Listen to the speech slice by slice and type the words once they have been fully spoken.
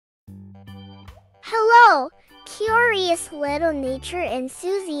Hello, curious little nature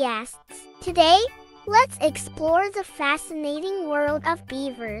enthusiasts. Today, let's explore the fascinating world of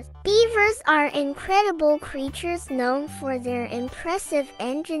beavers. Beavers are incredible creatures known for their impressive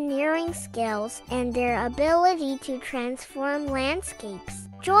engineering skills and their ability to transform landscapes.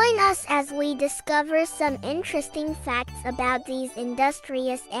 Join us as we discover some interesting facts about these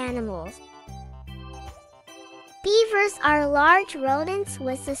industrious animals. Beavers are large rodents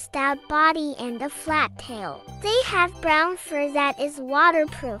with a stout body and a flat tail. They have brown fur that is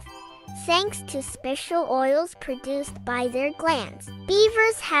waterproof, thanks to special oils produced by their glands.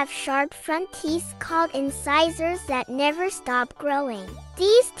 Beavers have sharp front teeth called incisors that never stop growing.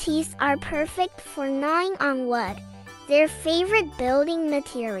 These teeth are perfect for gnawing on wood, their favorite building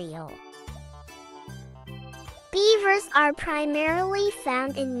material. Beavers are primarily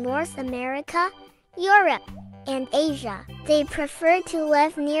found in North America, Europe, and Asia. They prefer to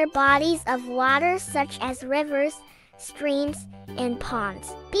live near bodies of water such as rivers, streams, and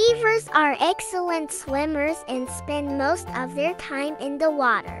ponds. Beavers are excellent swimmers and spend most of their time in the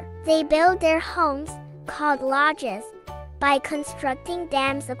water. They build their homes, called lodges, by constructing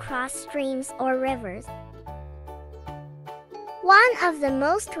dams across streams or rivers. One of the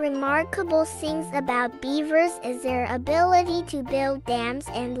most remarkable things about beavers is their ability to build dams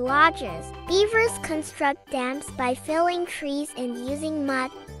and lodges. Beavers construct dams by filling trees and using mud,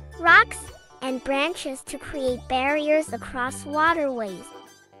 rocks, and branches to create barriers across waterways.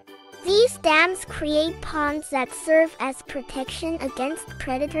 These dams create ponds that serve as protection against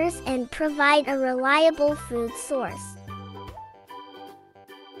predators and provide a reliable food source.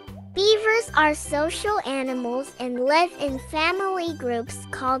 Beavers are social animals and live in family groups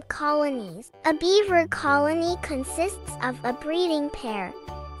called colonies. A beaver colony consists of a breeding pair,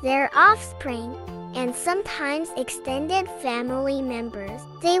 their offspring, and sometimes extended family members.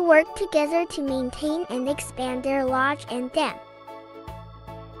 They work together to maintain and expand their lodge and dam.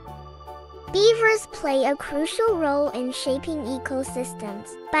 Beavers play a crucial role in shaping ecosystems.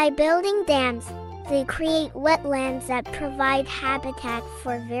 By building dams, they create wetlands that provide habitat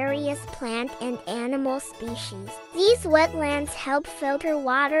for various plant and animal species. These wetlands help filter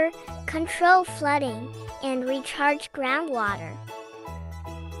water, control flooding, and recharge groundwater.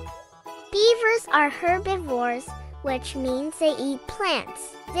 Beavers are herbivores, which means they eat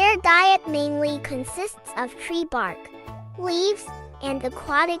plants. Their diet mainly consists of tree bark, leaves, and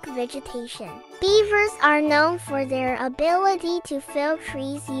aquatic vegetation. Beavers are known for their ability to fell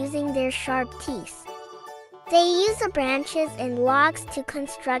trees using their sharp teeth. They use the branches and logs to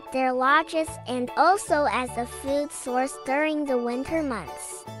construct their lodges and also as a food source during the winter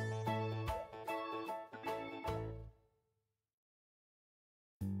months.